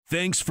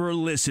Thanks for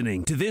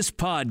listening to this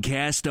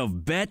podcast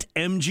of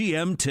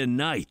BetMGM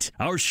Tonight.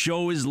 Our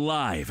show is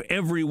live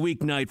every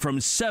weeknight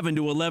from 7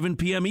 to 11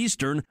 p.m.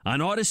 Eastern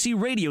on Odyssey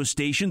radio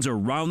stations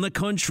around the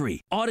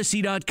country,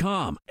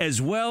 Odyssey.com,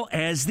 as well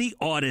as the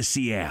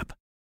Odyssey app.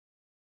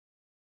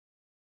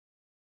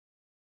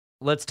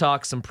 Let's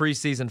talk some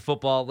preseason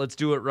football. Let's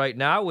do it right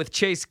now with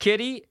Chase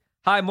Kiddy,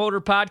 High Motor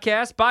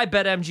Podcast by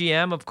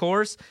BetMGM, of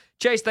course.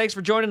 Chase, thanks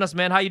for joining us,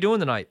 man. How you doing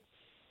tonight?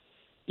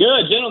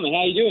 Good, gentlemen.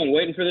 How you doing?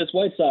 Waiting for this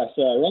White Sox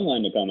run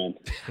line to come in.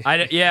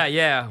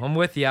 Yeah. I'm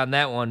with you on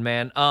that one,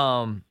 man.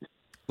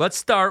 Let's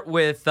start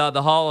with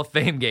the Hall of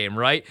Fame game,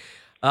 right?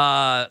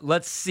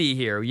 Let's see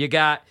here. You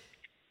got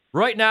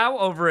right now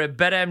over at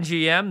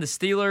BetMGM, the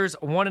Steelers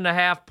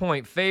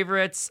 1.5-point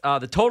favorites.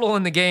 The total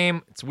in the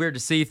game, it's weird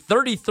to see,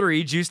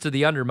 33, juiced to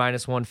the under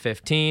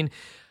 -115.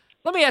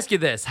 Let me ask you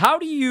this. How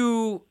do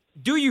you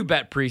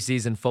bet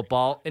preseason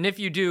football? And if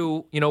you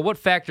do, what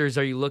factors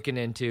are you looking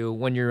into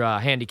when you're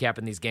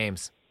handicapping these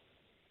games?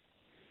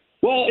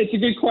 Well, it's a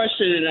good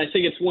question, and I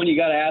think it's one you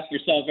got to ask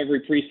yourself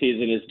every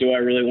preseason is, do I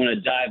really want to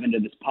dive into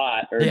this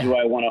pot, or do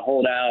I want to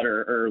hold out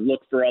or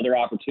look for other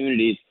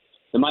opportunities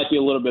that might be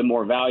a little bit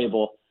more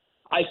valuable?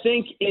 I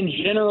think in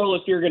general,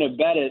 if you're going to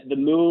bet it, the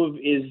move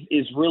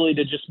is really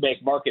to just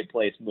make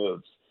marketplace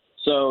moves.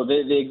 So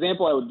the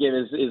example I would give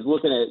is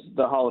looking at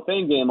the Hall of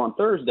Fame game on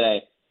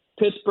Thursday.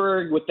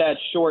 Pittsburgh with that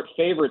short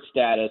favorite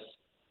status,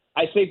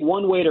 I think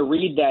one way to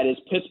read that is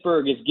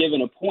Pittsburgh is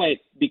given a point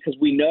because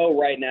we know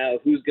right now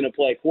who's going to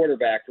play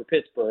quarterback for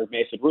Pittsburgh,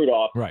 Mason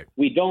Rudolph. Right.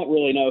 We don't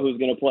really know who's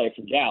going to play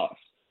for Dallas.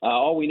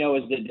 All we know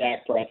is that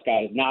Dak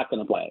Prescott is not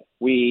going to play.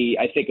 We,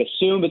 I think,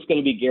 assume it's going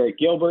to be Garrett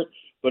Gilbert,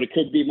 but it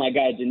could be my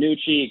guy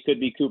DiNucci. It could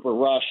be Cooper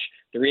Rush.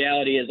 The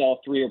reality is all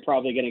three are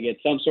probably going to get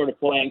some sort of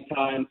playing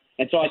time.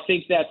 And so I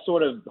think that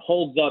sort of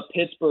holds up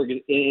Pittsburgh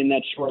in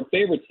that short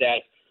favorite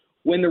status.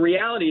 When the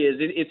reality is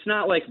it's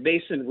not like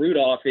Mason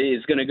Rudolph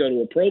is going to go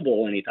to a Pro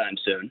Bowl anytime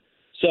soon.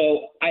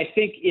 So I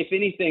think, if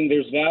anything,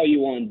 there's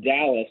value on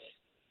Dallas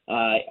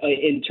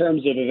in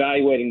terms of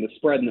evaluating the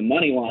spread and the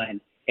money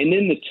line. And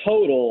then the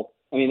total,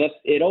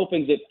 it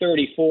opens at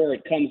 34.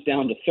 It comes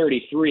down to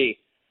 33.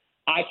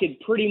 I could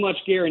pretty much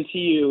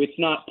guarantee you it's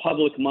not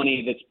public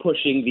money that's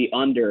pushing the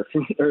under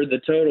or the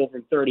total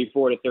from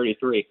 34 to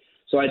 33.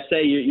 So I'd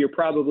say you're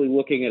probably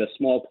looking at a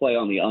small play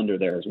on the under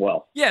there as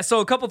well. Yeah,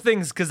 so a couple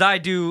things, because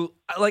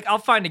I'll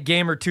find a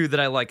game or two that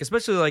I like,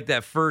 especially like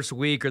that first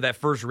week or that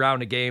first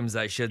round of games,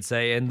 I should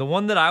say. And the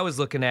one that I was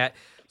looking at,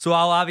 so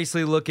I'll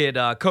obviously look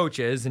at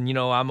coaches, and,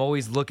 I'm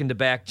always looking to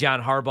back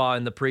John Harbaugh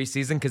in the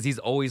preseason because he's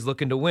always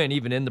looking to win,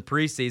 even in the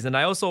preseason.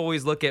 I also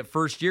always look at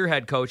first-year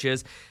head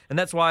coaches, and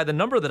that's why the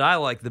number that I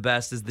like the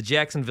best is the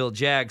Jacksonville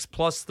Jags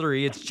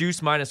 +3. It's juice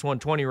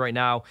 -120 right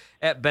now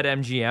at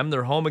BetMGM.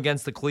 They're home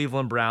against the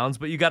Cleveland Browns,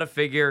 but you got to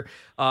figure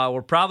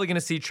we're probably going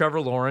to see Trevor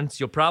Lawrence.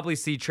 You'll probably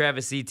see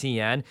Travis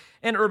Etienne.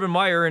 And Urban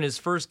Meyer in his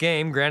first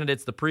game, granted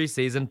it's the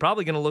preseason,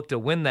 probably going to look to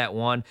win that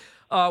one.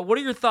 What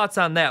are your thoughts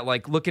on that?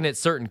 Like looking at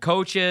certain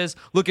coaches,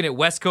 looking at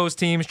West Coast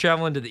teams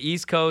traveling to the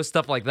East Coast,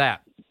 stuff like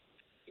that.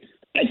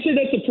 I'd say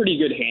that's a pretty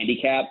good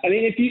handicap.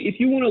 If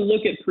you want to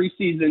look at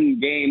preseason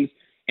games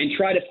and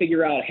try to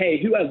figure out,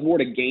 hey, who has more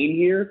to gain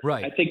here?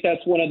 Right. I think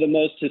that's one of the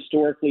most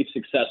historically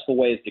successful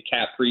ways to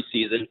cap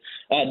preseason.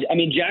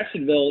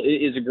 Jacksonville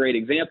is a great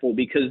example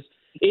because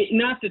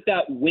not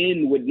that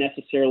win would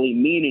necessarily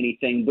mean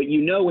anything, but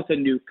with a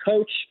new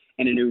coach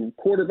and a new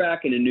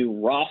quarterback and a new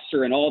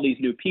roster and all these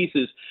new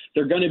pieces,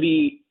 they're going to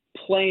be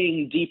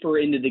playing deeper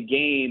into the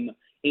game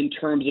in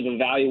terms of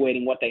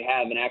evaluating what they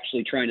have and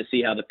actually trying to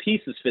see how the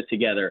pieces fit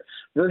together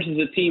versus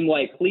a team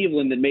like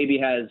Cleveland that maybe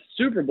has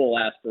Super Bowl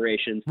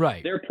aspirations.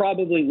 Right. They're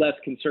probably less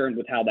concerned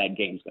with how that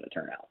game's going to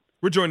turn out.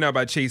 We're joined now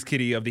by Chase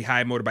Kiddy of the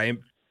High Motor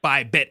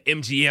by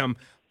BetMGM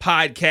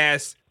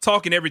podcast,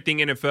 talking everything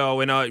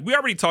NFL. And we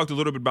already talked a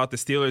little bit about the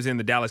Steelers and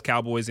the Dallas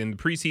Cowboys in the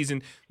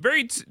preseason.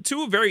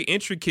 Two very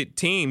intricate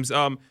teams.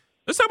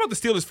 Let's talk about the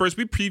Steelers first.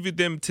 We previewed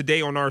them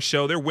today on our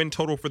show. Their win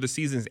total for the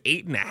season is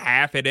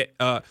 8.5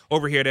 at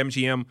over here at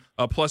MGM.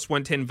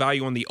 +110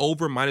 value on the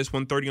over,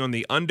 -130 on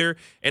the under,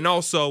 and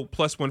also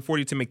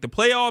 +140 to make the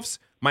playoffs,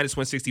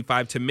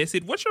 -165 to miss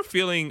it. What's your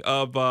feeling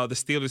of the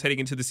Steelers heading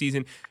into the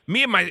season?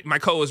 Me and my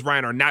co-host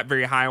Ryan are not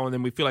very high on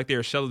them. We feel like they're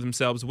a shell of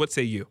themselves. What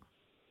say you?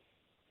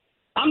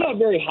 I'm not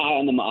very high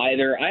on them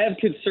either. I have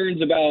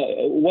concerns about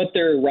what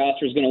their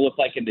roster is going to look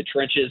like in the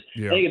trenches.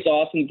 Yeah. I think it's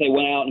awesome that they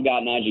went out and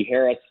got Najee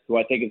Harris, who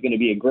I think is going to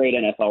be a great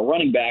NFL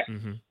running back.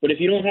 Mm-hmm. But if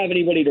you don't have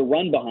anybody to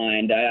run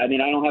behind, I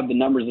don't have the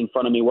numbers in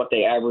front of me, what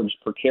they averaged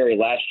per carry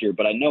last year,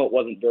 but I know it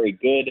wasn't very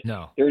good.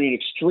 No. They're in an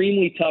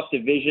extremely tough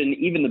division.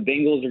 Even the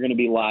Bengals are going to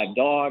be live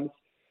dogs.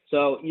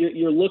 So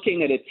you're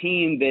looking at a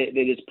team that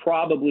is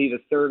probably the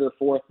third or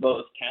fourth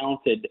most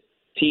talented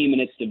team in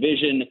its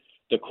division.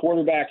 The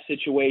quarterback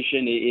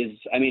situation is,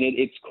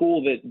 it's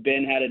cool that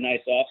Ben had a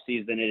nice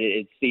offseason.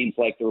 It seems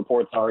like the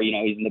reports are,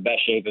 he's in the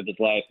best shape of his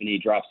life and he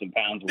dropped some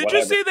pounds or Did whatever.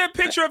 you see that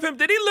picture of him?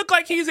 Did he look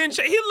like he's in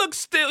shape? He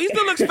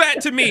still looks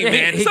fat to me,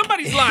 man.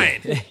 Somebody's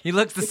lying. He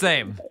looks the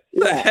same.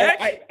 Yeah,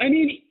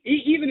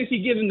 even if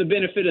you give him the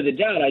benefit of the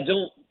doubt, I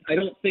don't I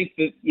don't think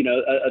that,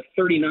 a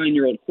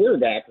 39-year-old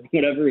quarterback or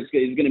whatever is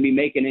going to be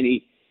making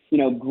any,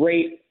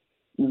 great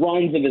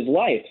runs of his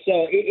life.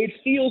 So it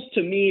feels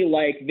to me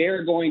like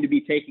they're going to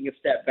be taking a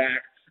step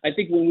back. I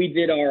think when we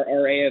did our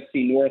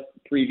AFC North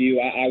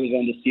preview, I was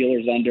on the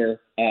Steelers under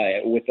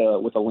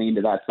with a lean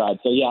to that side.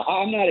 So, yeah,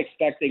 I'm not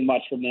expecting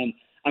much from them.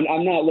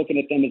 I'm not looking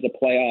at them as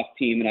a playoff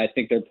team, and I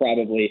think they're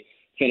probably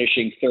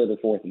finishing third or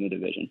fourth in the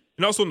division.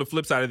 And also on the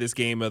flip side of this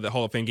game, the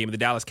Hall of Fame game, the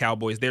Dallas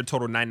Cowboys, their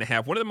total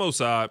 9.5. One of the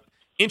most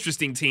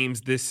interesting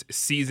teams this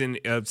season,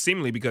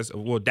 seemingly because,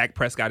 Dak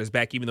Prescott is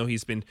back, even though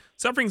he's been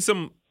suffering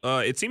some,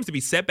 it seems to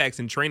be setbacks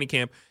in training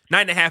camp.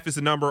 9.5 is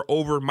the number,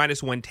 over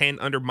 -110,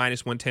 under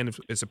 -110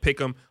 is a pick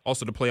 'em.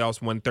 Also the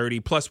playoffs, 130,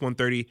 plus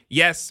 130.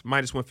 Yes,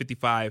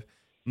 -155.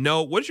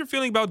 No. What is your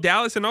feeling about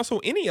Dallas, and also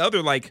any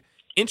other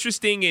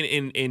interesting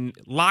in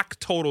lock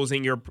totals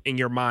in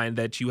your mind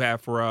that you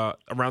have for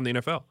around the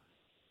NFL?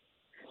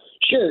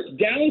 Sure.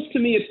 Dallas, to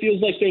me, it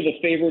feels like they're the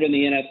favorite in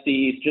the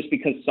NFC just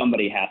because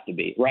somebody has to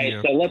be, right?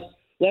 Yeah. So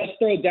let's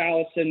throw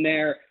Dallas in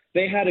there.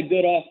 They had a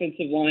good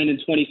offensive line in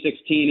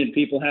 2016, and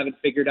people haven't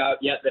figured out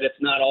yet that it's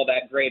not all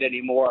that great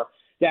anymore.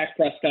 Dak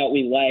Prescott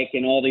we like,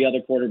 and all the other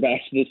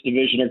quarterbacks in this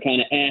division are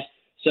kind of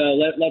So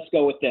let's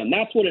go with them.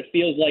 That's what it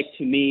feels like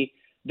to me.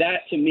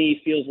 That, to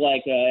me, feels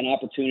like an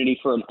opportunity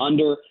for an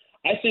under.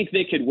 I think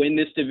they could win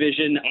this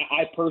division.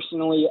 I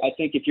personally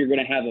think if you're going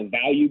to have a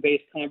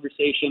value-based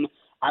conversation,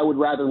 I would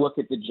rather look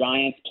at the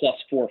Giants plus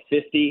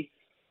 450.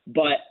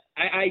 But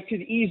I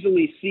could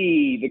easily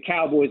see the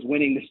Cowboys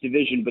winning this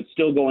division, but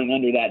still going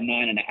under that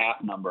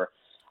 9.5 number.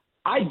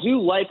 I do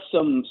like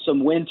some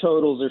win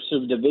totals or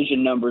some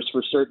division numbers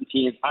for certain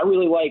teams. I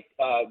really like,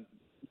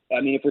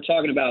 if we're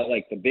talking about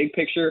the big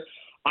picture,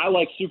 I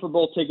like Super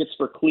Bowl tickets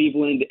for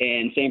Cleveland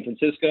and San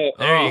Francisco.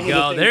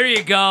 There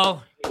you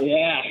go.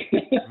 Yeah.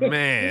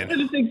 Man.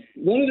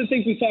 One of the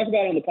things we talk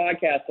about on the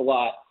podcast a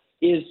lot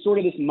is sort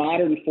of this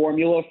modern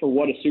formula for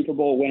what a Super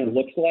Bowl winner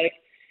looks like.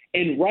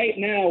 And right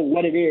now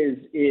what it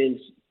is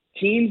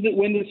teams that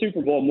win the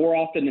Super Bowl more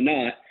often than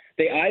not,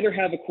 they either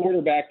have a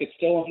quarterback that's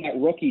still on that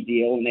rookie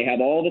deal and they have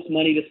all this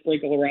money to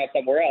sprinkle around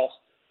somewhere else,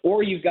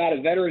 or you've got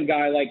a veteran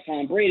guy like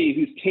Tom Brady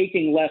who's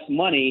taking less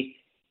money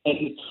and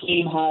the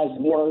team has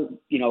more,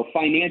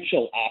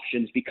 financial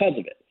options because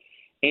of it.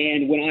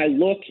 And when I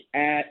look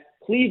at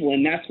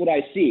Cleveland, that's what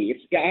I see.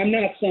 I'm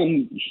not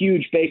some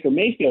huge Baker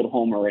Mayfield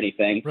homer or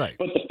anything, right,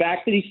 but the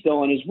fact that he's still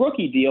on his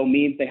rookie deal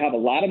means they have a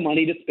lot of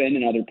money to spend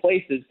in other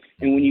places.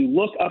 And when you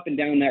look up and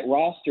down that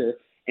roster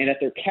and at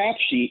their cap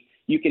sheet,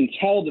 you can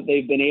tell that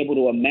they've been able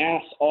to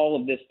amass all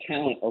of this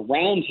talent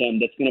around him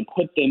that's going to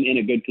put them in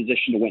a good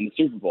position to win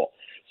the Super Bowl.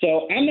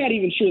 So I'm not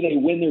even sure they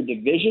win their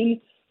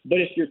division, but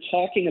if you're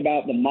talking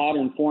about the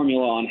modern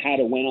formula on how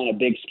to win on a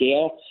big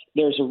scale,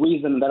 there's a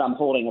reason that I'm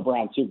holding a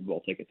Brown Super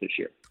Bowl ticket this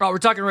year. We're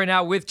talking right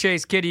now with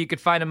Chase Kitty. You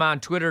could find him on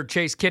Twitter,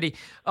 Chase Kitty.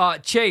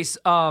 Chase,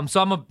 so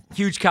I'm a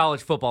huge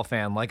college football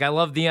fan. I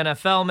love the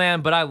NFL,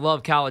 man, but I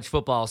love college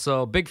football.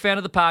 So big fan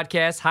of the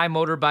podcast, High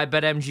Motor by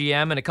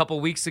BetMGM. And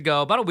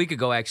about a week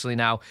ago actually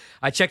now,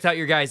 I checked out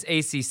your guys'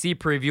 ACC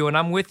preview, and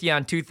I'm with you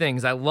on two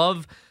things. I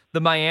love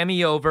the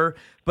Miami over,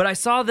 but I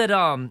saw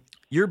that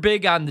you're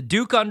big on the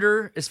Duke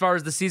under as far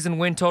as the season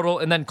win total,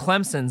 and then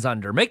Clemson's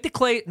under. Make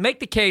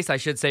the case, I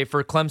should say,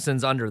 for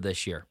Clemson's under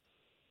this year.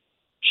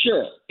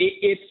 Sure,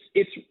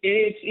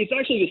 it's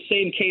actually the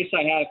same case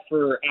I have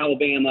for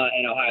Alabama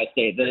and Ohio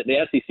State.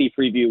 The SEC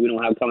preview we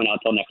don't have coming out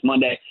until next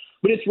Monday,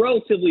 but it's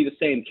relatively the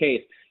same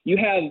case. You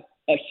have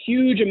a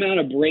huge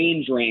amount of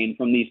brain drain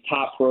from these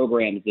top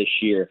programs this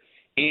year.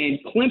 And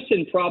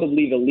Clemson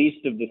probably the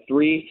least of the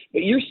three,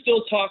 but you're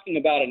still talking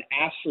about an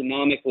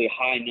astronomically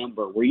high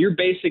number where you're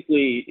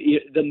basically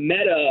the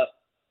meta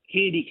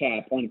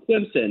handicap on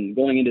Clemson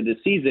going into the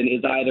season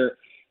is either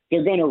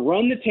they're going to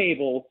run the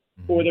table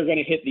or they're going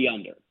to hit the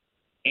under.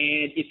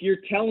 And if you're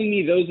telling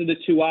me those are the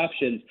two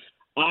options,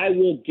 I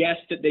will guess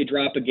that they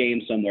drop a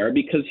game somewhere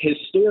because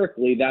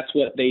historically that's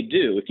what they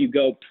do. If you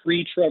go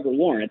pre-Trevor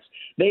Lawrence,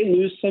 they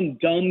lose some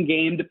dumb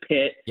game to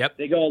Pitt. Yep.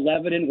 They go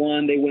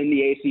 11-1. They win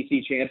the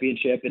ACC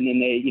championship, and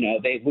then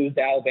they lose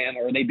to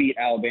Alabama or they beat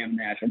Alabama in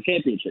the national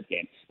championship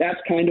game. That's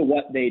kind of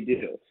what they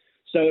do.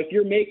 So if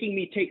you're making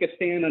me take a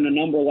stand on a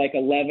number like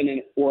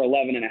 11 or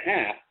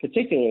 11.5,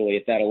 particularly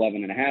at that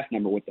 11.5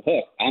 number with the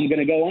hook, I'm going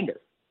to go under.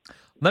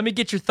 Let me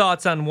get your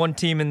thoughts on one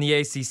team in the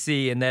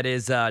ACC, and that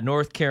is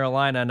North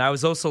Carolina. And I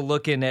was also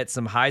looking at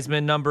some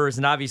Heisman numbers,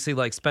 and obviously,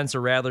 Spencer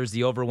Rattler's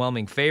the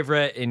overwhelming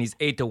favorite, and he's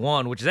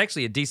 8-1, which is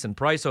actually a decent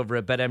price over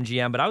at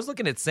BetMGM. But I was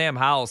looking at Sam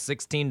Howell,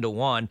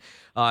 16-1.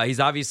 He's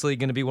obviously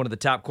going to be one of the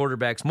top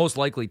quarterbacks, most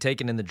likely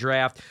taken in the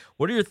draft.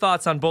 What are your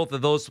thoughts on both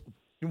of those?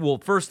 Well,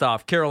 first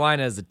off,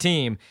 Carolina as a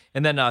team,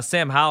 and then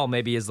Sam Howell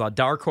maybe is a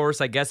dark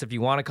horse, I guess, if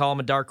you want to call him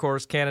a dark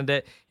horse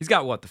candidate. He's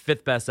got, the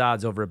fifth best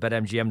odds over at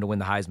BetMGM to win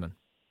the Heisman.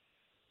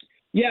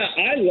 Yeah,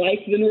 I like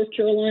the North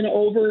Carolina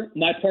over.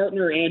 My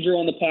partner, Andrew,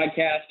 on the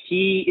podcast,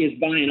 he is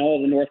buying all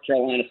the North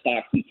Carolina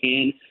stocks he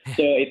can.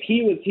 So if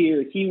he was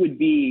here, he would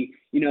be,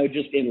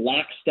 just in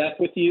lockstep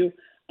with you.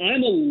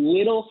 I'm a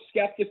little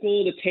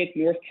skeptical to take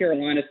North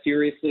Carolina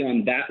seriously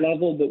on that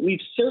level, but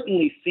we've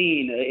certainly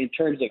seen, in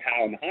terms of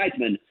how in the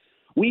Heisman,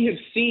 we have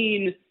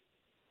seen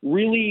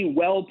really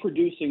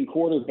well-producing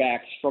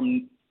quarterbacks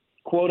from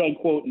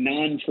quote-unquote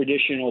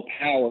non-traditional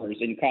powers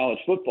in college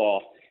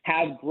football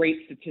have great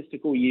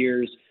statistical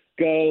years,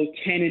 go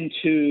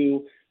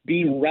 10-2,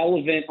 be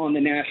relevant on the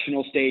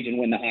national stage and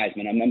win the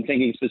Heisman. I'm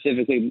thinking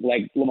specifically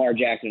like Lamar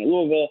Jackson at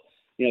Louisville,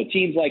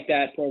 teams like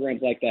that,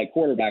 programs like that,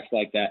 quarterbacks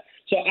like that.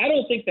 So I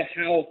don't think the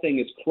how thing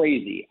is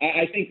crazy.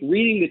 I think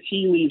reading the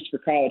tea leaves for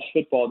college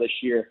football this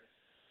year,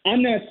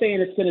 I'm not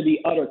saying it's going to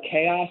be utter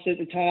chaos at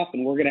the top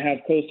and we're going to have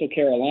Coastal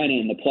Carolina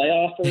in the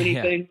playoff or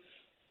anything.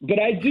 But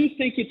I do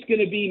think it's going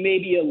to be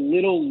maybe a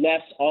little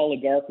less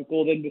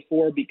oligarchical than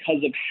before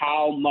because of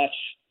how much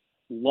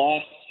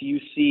loss you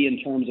see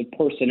in terms of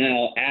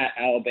personnel at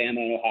Alabama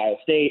and Ohio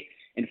State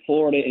and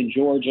Florida and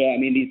Georgia. I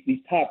mean, these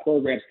top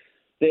programs,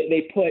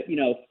 they put,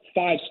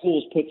 5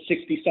 schools put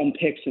 60-some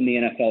picks in the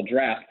NFL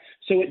draft.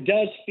 So it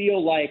does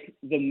feel like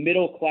the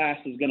middle class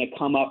is going to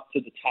come up to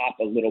the top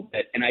a little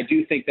bit. And I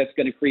do think that's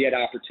going to create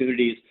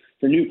opportunities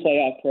for new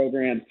playoff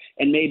programs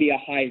and maybe a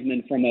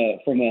Heisman from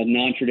a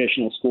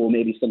non-traditional school,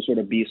 maybe some sort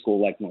of B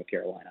school like North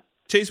Carolina.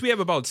 Chase, we have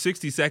about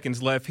 60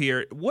 seconds left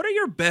here. What are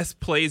your best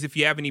plays, if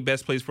you have any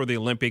best plays for the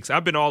Olympics?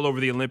 I've been all over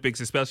the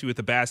Olympics, especially with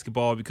the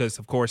basketball, because,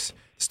 of course,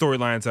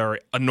 storylines are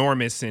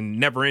enormous and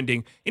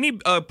never-ending. Any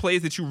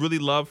plays that you really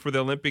love for the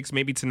Olympics,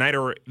 maybe tonight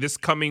or this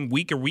coming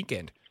week or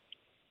weekend?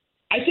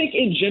 I think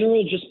in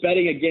general, just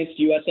betting against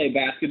USA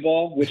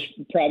basketball, which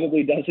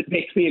probably doesn't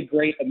make me a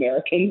great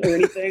American or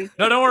anything.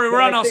 No, don't worry. We're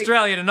on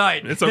Australia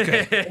tonight. It's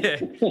okay.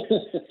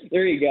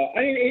 There you go. I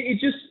mean, it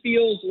just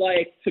feels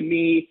like, to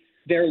me,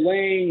 they're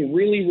laying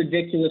really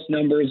ridiculous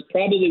numbers.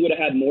 Probably would have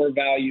had more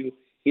value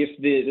if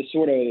the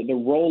sort of the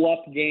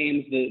roll-up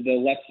games, the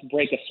let's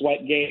break a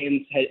sweat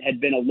games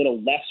had been a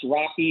little less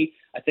rocky.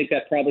 I think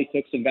that probably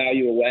took some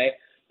value away.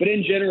 But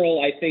in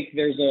general, I think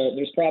there's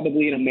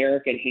probably an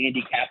American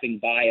handicapping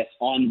bias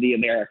on the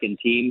American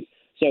teams.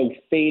 So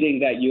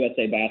fading that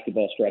USA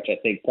basketball stretch, I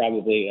think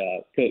probably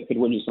could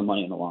win you some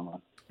money in the long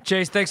run.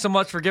 Chase, thanks so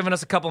much for giving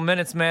us a couple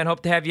minutes, man.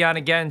 Hope to have you on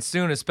again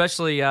soon,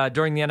 especially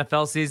during the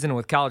NFL season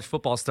with college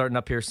football starting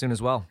up here soon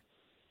as well.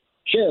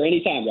 Sure,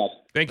 anytime, guys.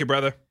 Thank you,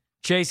 brother.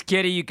 Chase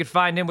Kiddy, you can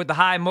find him with the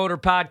High Motor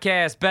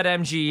Podcast,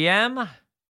 BetMGM.